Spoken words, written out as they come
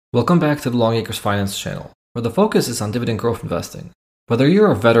Welcome back to the Longacres Finance channel, where the focus is on dividend growth investing. Whether you're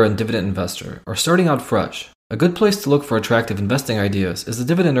a veteran dividend investor or starting out fresh, a good place to look for attractive investing ideas is the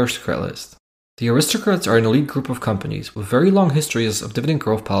Dividend Aristocrat list. The Aristocrats are an elite group of companies with very long histories of dividend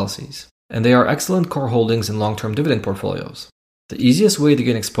growth policies, and they are excellent core holdings in long-term dividend portfolios. The easiest way to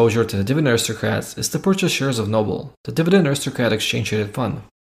gain exposure to the Dividend Aristocrats is to purchase shares of Noble, the Dividend Aristocrat Exchange-Traded Fund.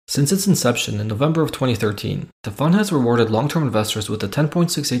 Since its inception in November of 2013, the fund has rewarded long-term investors with a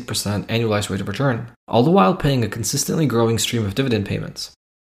 10.68% annualized rate of return, all the while paying a consistently growing stream of dividend payments.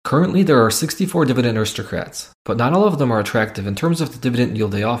 Currently, there are 64 Dividend Aristocrats, but not all of them are attractive in terms of the dividend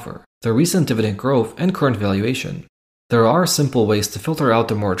yield they offer, their recent dividend growth, and current valuation. There are simple ways to filter out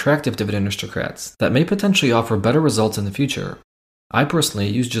the more attractive Dividend Aristocrats that may potentially offer better results in the future. I personally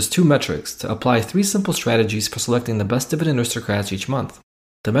use just two metrics to apply 3 simple strategies for selecting the best Dividend Aristocrats each month.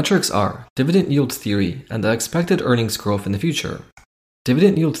 The metrics are dividend yield theory and the expected earnings growth in the future.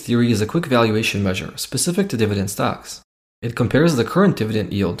 Dividend yield theory is a quick valuation measure specific to dividend stocks. It compares the current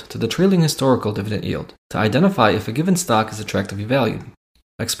dividend yield to the trailing historical dividend yield to identify if a given stock is attractively valued.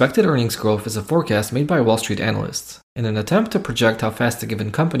 Expected earnings growth is a forecast made by Wall Street analysts in an attempt to project how fast a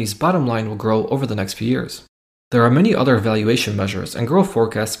given company's bottom line will grow over the next few years. There are many other valuation measures and growth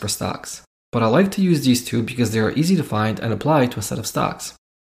forecasts for stocks, but I like to use these two because they are easy to find and apply to a set of stocks.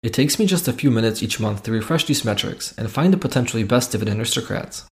 It takes me just a few minutes each month to refresh these metrics and find the potentially best Dividend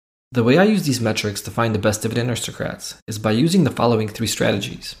Aristocrats. The way I use these metrics to find the best Dividend Aristocrats is by using the following 3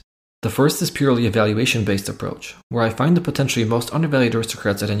 strategies. The first is purely a valuation-based approach, where I find the potentially most undervalued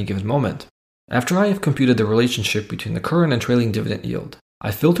aristocrats at any given moment. After I have computed the relationship between the current and trailing dividend yield, I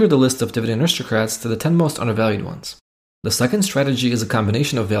filter the list of Dividend Aristocrats to the 10 most undervalued ones. The second strategy is a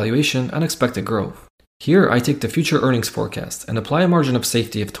combination of valuation and expected growth. Here, I take the future earnings forecast and apply a margin of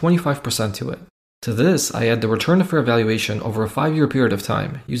safety of 25% to it. To this, I add the return to fair valuation over a 5-year period of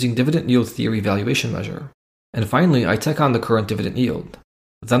time using dividend yield theory valuation measure. And finally, I tack on the current dividend yield.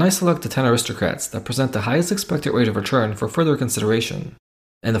 Then I select the 10 aristocrats that present the highest expected rate of return for further consideration.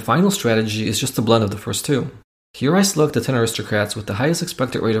 And the final strategy is just a blend of the first two. Here I select the 10 aristocrats with the highest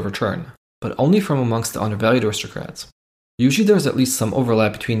expected rate of return, but only from amongst the undervalued aristocrats. Usually there's at least some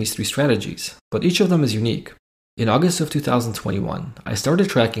overlap between these 3 strategies, but each of them is unique. In August of 2021, I started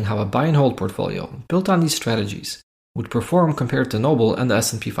tracking how a buy and hold portfolio built on these strategies would perform compared to Noble and the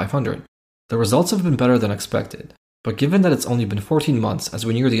S&P 500. The results have been better than expected, but given that it's only been 14 months as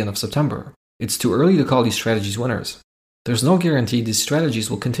we near the end of September, it's too early to call these strategies winners. There's no guarantee these strategies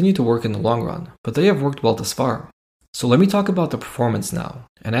will continue to work in the long run, but they have worked well thus far. So let me talk about the performance now,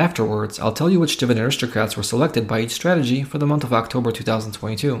 and afterwards I'll tell you which Dividend Aristocrats were selected by each strategy for the month of October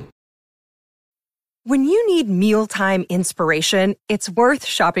 2022. When you need mealtime inspiration, it's worth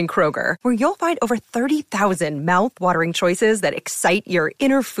shopping Kroger, where you'll find over 30,000 mouth-watering choices that excite your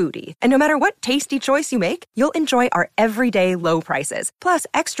inner foodie. And no matter what tasty choice you make, you'll enjoy our everyday low prices, plus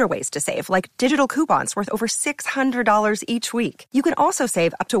extra ways to save, like digital coupons worth over $600 each week. You can also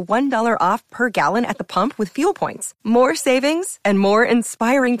save up to $1 off per gallon at the pump with fuel points. More savings and more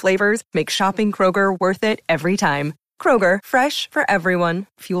inspiring flavors make shopping Kroger worth it every time. Kroger, fresh for everyone.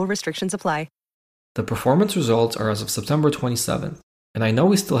 Fuel restrictions apply. The performance results are as of September 27th, and I know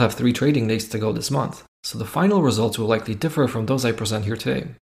we still have 3 trading days to go this month, so the final results will likely differ from those I present here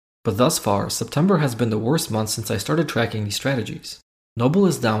today. But thus far, September has been the worst month since I started tracking these strategies. Noble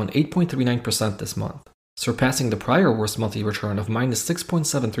is down 8.39% this month, surpassing the prior worst monthly return of minus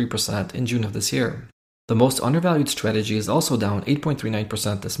 6.73% in June of this year. The most undervalued strategy is also down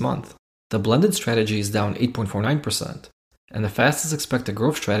 8.39% this month. The blended strategy is down 8.49%. And the fastest expected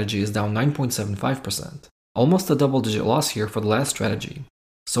growth strategy is down 9.75%, almost a double-digit loss here for the last strategy.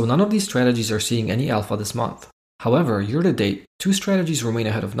 So none of these strategies are seeing any alpha this month. However, year-to-date, 2 strategies remain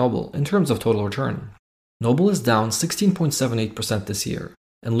ahead of Noble in terms of total return. Noble is down 16.78% this year,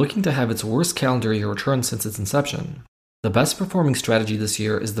 and looking to have its worst calendar year return since its inception. The best performing strategy this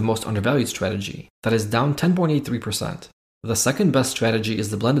year is the most undervalued strategy, that is down 10.83%. The second best strategy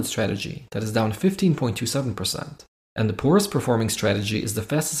is the blended strategy, that is down 15.27%. And the poorest performing strategy is the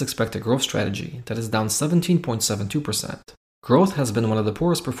fastest expected growth strategy, that is down 17.72%. Growth has been one of the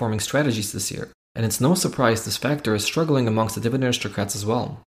poorest performing strategies this year, and it's no surprise this factor is struggling amongst the Dividend Aristocrats as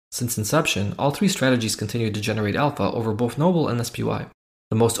well. Since inception, all 3 strategies continue to generate alpha over both Noble and SPY.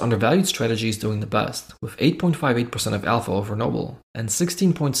 The most undervalued strategy is doing the best, with 8.58% of alpha over Noble and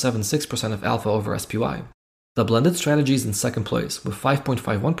 16.76% of alpha over SPY. The blended strategy is in second place, with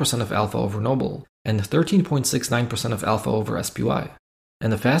 5.51% of alpha over Noble and 13.69% of alpha over SPY.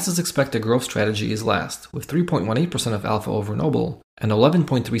 And the fastest expected growth strategy is last, with 3.18% of alpha over Noble and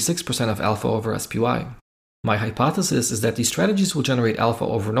 11.36% of alpha over SPY. My hypothesis is that these strategies will generate alpha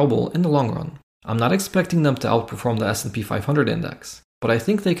over Noble in the long run. I'm not expecting them to outperform the S&P 500 index, but I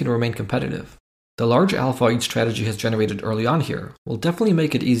think they can remain competitive. The large alpha each strategy has generated early on here will definitely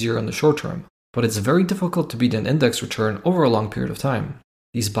make it easier in the short term, but it's very difficult to beat an index return over a long period of time.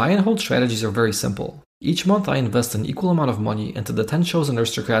 These buy and hold strategies are very simple. Each month I invest an equal amount of money into the 10 chosen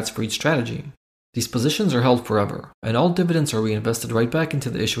aristocrats for each strategy. These positions are held forever, and all dividends are reinvested right back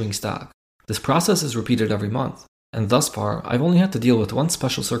into the issuing stock. This process is repeated every month, and thus far I've only had to deal with one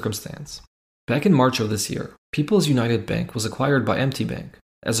special circumstance. Back in March of this year, People's United Bank was acquired by MT Bank.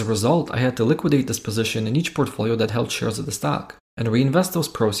 As a result, I had to liquidate this position in each portfolio that held shares of the stock, and reinvest those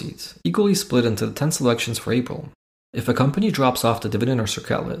proceeds, equally split into the 10 selections for April. If a company drops off the dividend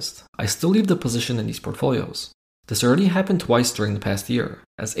aristocrat list, I still leave the position in these portfolios. This already happened twice during the past year,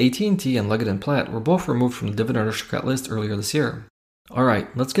 as AT&T and Leggett & Platt were both removed from the dividend aristocrat list earlier this year.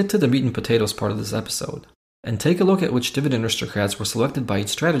 Alright, let's get to the meat and potatoes part of this episode, and take a look at which dividend aristocrats were selected by each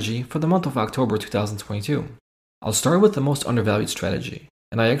strategy for the month of October 2022. I'll start with the most undervalued strategy,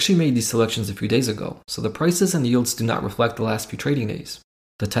 and I actually made these selections a few days ago, so the prices and yields do not reflect the last few trading days.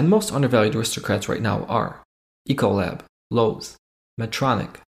 The 10 most undervalued aristocrats right now are Ecolab, Lowe's,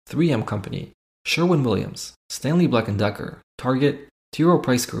 Medtronic, 3M Company, Sherwin-Williams, Stanley Black & Decker, Target, T. Rowe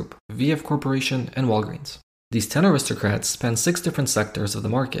Price Group, VF Corporation, and Walgreens. These 10 aristocrats span 6 different sectors of the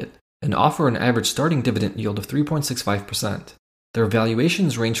market and offer an average starting dividend yield of 3.65%. Their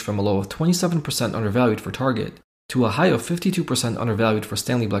valuations range from a low of 27% undervalued for Target to a high of 52% undervalued for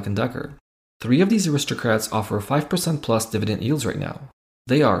Stanley Black & Decker. 3 of these aristocrats offer 5% plus dividend yields right now.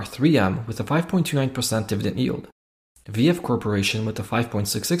 They are 3M with a 5.29% dividend yield, VF Corporation with a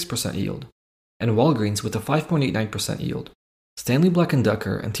 5.66% yield, and Walgreens with a 5.89% yield. Stanley Black &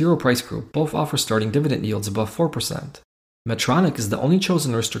 Decker and T. Rowe Price Group both offer starting dividend yields above 4%. Medtronic is the only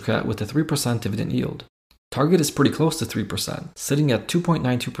chosen aristocrat with a 3% dividend yield. Target is pretty close to 3%, sitting at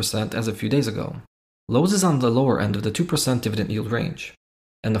 2.92% as of a few days ago. Lowe's is on the lower end of the 2% dividend yield range.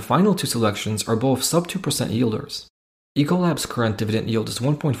 And the final 2 selections are both sub 2% yielders. Ecolab's current dividend yield is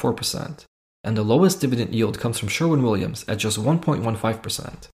 1.4%, and the lowest dividend yield comes from Sherwin-Williams at just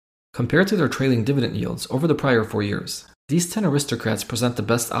 1.15%. Compared to their trailing dividend yields over the prior 4 years, these 10 aristocrats present the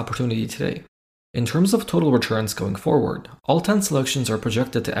best opportunity today. In terms of total returns going forward, all 10 selections are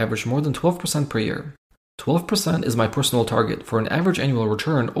projected to average more than 12% per year. 12% is my personal target for an average annual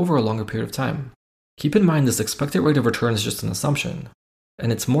return over a longer period of time. Keep in mind this expected rate of return is just an assumption,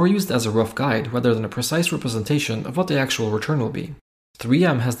 and it's more used as a rough guide rather than a precise representation of what the actual return will be.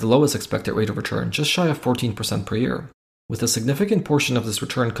 3M has the lowest expected rate of return, just shy of 14% per year, with a significant portion of this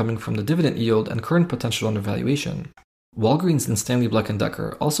return coming from the dividend yield and current potential undervaluation. Walgreens and Stanley Black &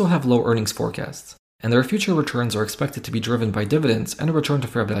 Decker also have low earnings forecasts, and their future returns are expected to be driven by dividends and a return to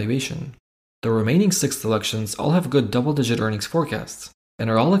fair valuation. The remaining 6 selections all have good double-digit earnings forecasts, and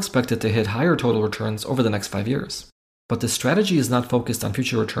are all expected to hit higher total returns over the next 5 years. But this strategy is not focused on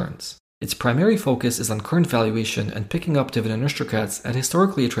future returns. Its primary focus is on current valuation and picking up dividend aristocrats at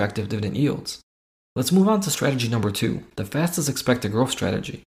historically attractive dividend yields. Let's move on to strategy number 2, the fastest expected growth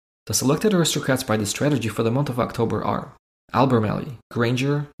strategy. The selected aristocrats by this strategy for the month of October are Albemarle,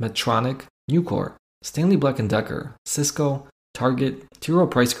 Grainger, Medtronic, Nucor, Stanley Black & Decker, Cisco, Target, T. Rowe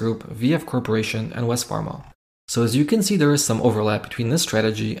Price Group, VF Corporation, and West Pharma. So as you can see, there is some overlap between this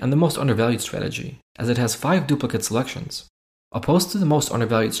strategy and the most undervalued strategy, as it has 5 duplicate selections. Opposed to the most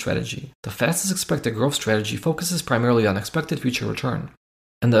undervalued strategy, the fastest expected growth strategy focuses primarily on expected future return.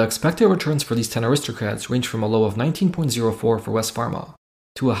 And the expected returns for these 10 aristocrats range from a low of 19.04 for West Pharma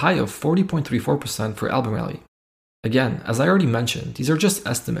to a high of 40.34% for Albemarle. Again, as I already mentioned, these are just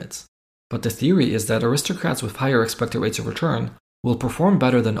estimates, but the theory is that aristocrats with higher expected rates of return will perform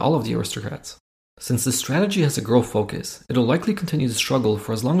better than all of the aristocrats. Since this strategy has a growth focus, it will likely continue to struggle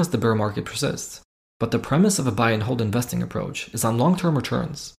for as long as the bear market persists. But the premise of a buy and hold investing approach is on long-term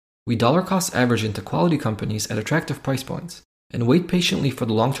returns. We dollar cost average into quality companies at attractive price points, and wait patiently for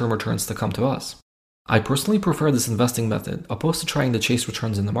the long-term returns to come to us. I personally prefer this investing method opposed to trying to chase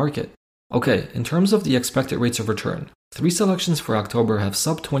returns in the market. Okay, in terms of the expected rates of return, 3 selections for October have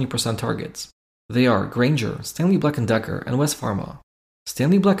sub 20% targets. They are Grainger, Stanley Black & Decker, and West Pharma.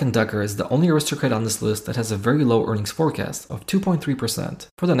 Stanley Black & Decker is the only aristocrat on this list that has a very low earnings forecast of 2.3%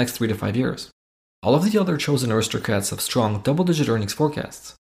 for the next 3 to 5 years. All of the other chosen aristocrats have strong double-digit earnings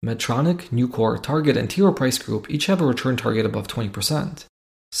forecasts. Medtronic, Nucor, Target, and T. Rowe Price Group each have a return target above 20%.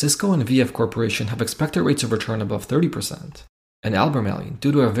 Cisco and VF Corporation have expected rates of return above 30%. And Albemarle,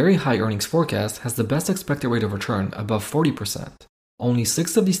 due to a very high earnings forecast, has the best expected rate of return above 40%. Only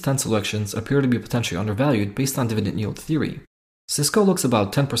 6 of these 10 selections appear to be potentially undervalued based on dividend yield theory. Cisco looks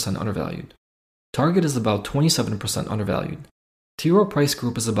about 10% undervalued. Target is about 27% undervalued. T. Rowe Price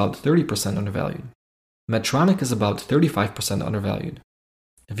Group is about 30% undervalued. Medtronic is about 35% undervalued.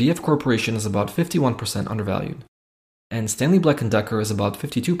 VF Corporation is about 51% undervalued. And Stanley Black & Decker is about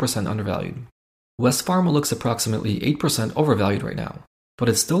 52% undervalued. West Pharma looks approximately 8% overvalued right now, but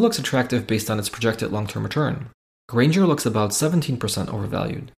it still looks attractive based on its projected long-term return. Grainger looks about 17%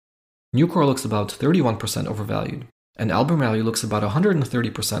 overvalued. Nucor looks about 31% overvalued. And Albemarle looks about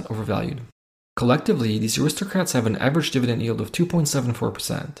 130% overvalued. Collectively, these aristocrats have an average dividend yield of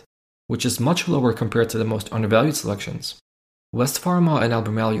 2.74%, which is much lower compared to the most undervalued selections. West Pharma and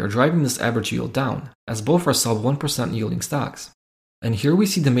Albemarle are driving this average yield down, as both are sub 1% yielding stocks. And here we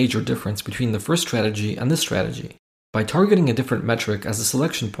see the major difference between the first strategy and this strategy. By targeting a different metric as a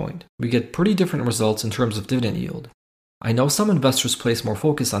selection point, we get pretty different results in terms of dividend yield. I know some investors place more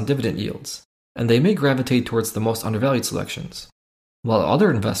focus on dividend yields, and they may gravitate towards the most undervalued selections, while other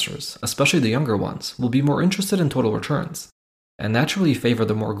investors, especially the younger ones, will be more interested in total returns, and naturally favor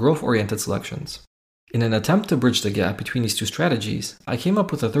the more growth-oriented selections. In an attempt to bridge the gap between these two strategies, I came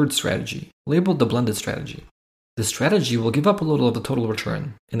up with a third strategy, labeled the blended strategy. This strategy will give up a little of the total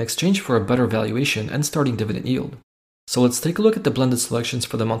return in exchange for a better valuation and starting dividend yield. So let's take a look at the blended selections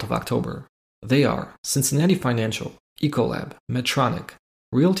for the month of October. They are Cincinnati Financial, Ecolab, Medtronic,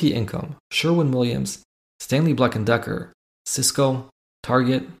 Realty Income, Sherwin-Williams, Stanley Black & Decker, Cisco,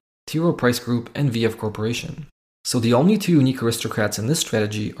 Target, T. Rowe Price Group, and VF Corporation. So the only two unique aristocrats in this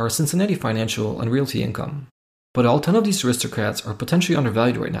strategy are Cincinnati Financial and Realty Income. But all 10 of these aristocrats are potentially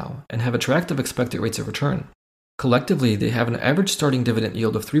undervalued right now and have attractive expected rates of return. Collectively, they have an average starting dividend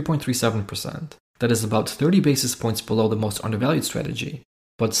yield of 3.37%. That is about 30 basis points below the most undervalued strategy,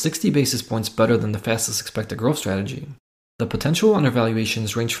 but 60 basis points better than the fastest expected growth strategy. The potential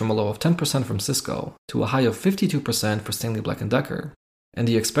undervaluations range from a low of 10% from Cisco to a high of 52% for Stanley Black & Decker, and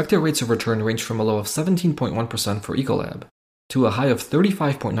the expected rates of return range from a low of 17.1% for Ecolab to a high of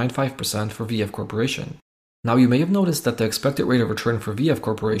 35.95% for VF Corporation. Now you may have noticed that the expected rate of return for VF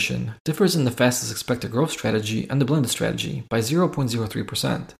Corporation differs in the fastest expected growth strategy and the blended strategy by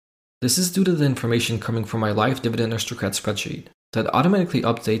 0.03%. This is due to the information coming from my live dividend aristocrat spreadsheet that automatically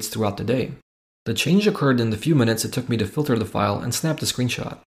updates throughout the day. The change occurred in the few minutes it took me to filter the file and snap the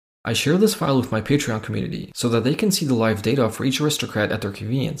screenshot. I share this file with my Patreon community so that they can see the live data for each aristocrat at their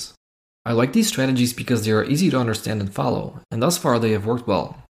convenience. I like these strategies because they are easy to understand and follow, and thus far they have worked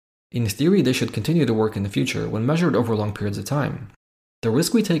well. In theory, they should continue to work in the future when measured over long periods of time. The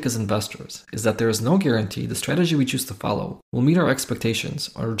risk we take as investors is that there is no guarantee the strategy we choose to follow will meet our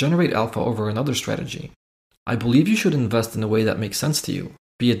expectations or generate alpha over another strategy. I believe you should invest in a way that makes sense to you,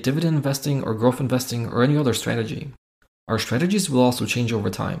 be it dividend investing or growth investing or any other strategy. Our strategies will also change over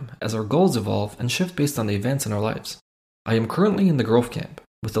time as our goals evolve and shift based on the events in our lives. I am currently in the growth camp.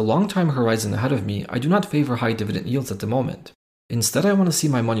 With a long time horizon ahead of me, I do not favor high dividend yields at the moment. Instead, I want to see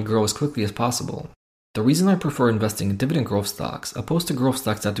my money grow as quickly as possible. The reason I prefer investing in dividend growth stocks opposed to growth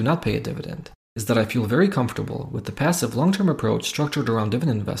stocks that do not pay a dividend is that I feel very comfortable with the passive long-term approach structured around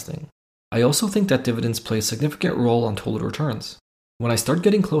dividend investing. I also think that dividends play a significant role on total returns. When I start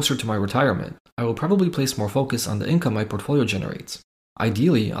getting closer to my retirement, I will probably place more focus on the income my portfolio generates.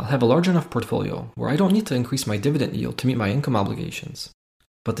 Ideally, I'll have a large enough portfolio where I don't need to increase my dividend yield to meet my income obligations.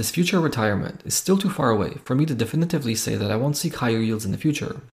 But this future retirement is still too far away for me to definitively say that I won't seek higher yields in the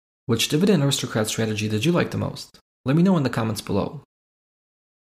future. Which dividend aristocrat strategy did you like the most? Let me know in the comments below.